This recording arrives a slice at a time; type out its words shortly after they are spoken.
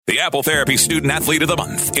The Apple Therapy Student Athlete of the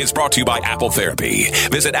Month is brought to you by Apple Therapy.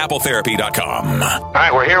 Visit appletherapy.com. All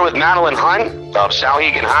right, we're here with Madeleine Hunt of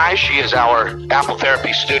Souhegan High. She is our Apple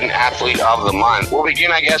Therapy Student Athlete of the Month. We'll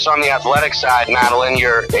begin, I guess, on the athletic side, Madeleine.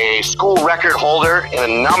 You're a school record holder in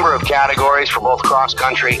a number of categories for both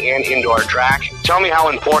cross-country and indoor track. Tell me how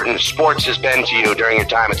important sports has been to you during your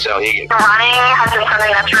time at Souhegan. Running has been something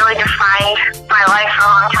that's really defined my life for a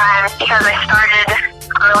long time because I started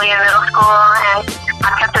early in middle school and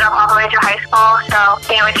I've kept it up all the way through high school. So,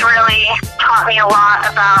 it's really taught me a lot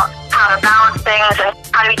about how to balance things and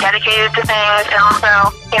how to be dedicated to things. And also,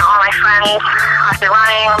 all my friends have been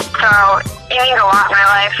running. So it means a lot in my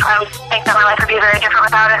life. I think that my life would be very different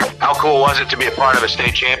without it. How cool was it to be a part of a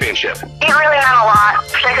state championship? It really meant a lot,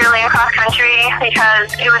 particularly in cross country, because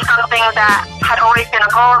it was something that had always been a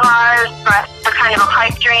goal of ours, but was kind of a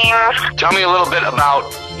pipe dream. Tell me a little bit about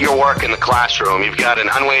your work in the classroom. You've got an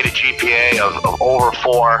unweighted GPA of over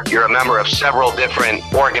 4. You're a member of several different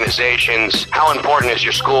organizations. How important has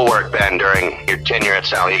your schoolwork been during your tenure at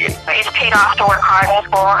Souhegan? It's paid off to work hard in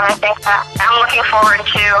school, and I think that I'm looking forward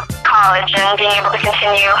to college and being able to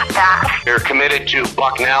continue that. You're committed to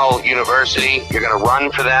Bucknell University. You're going to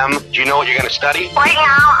run for them. Do you know what you're going to study? Right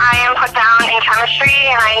now, I am put down in chemistry,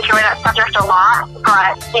 and I enjoy that subject a lot,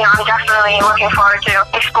 but, I'm definitely looking forward to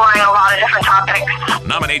exploring a lot of different topics.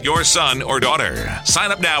 Nominate your son or daughter.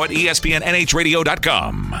 Sign up now at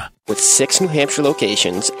espnnhradio.com. With 6 New Hampshire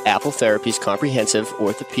locations, Apple Therapy's comprehensive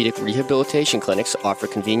orthopedic rehabilitation clinics offer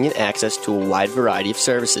convenient access to a wide variety of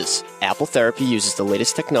services. Apple Therapy uses the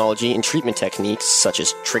latest technology and treatment techniques such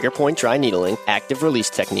as trigger point dry needling, active release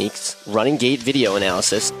techniques, running gait video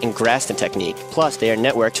analysis, and Graston technique. Plus, they are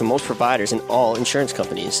networked to most providers and all insurance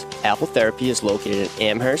companies. Apple Therapy is located in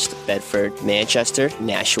Amherst, Bedford, Manchester,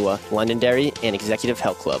 Nashua, Londonderry, and Executive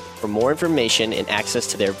Health Club. For more information and access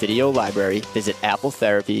to their video library, visit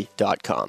appletherapy.com.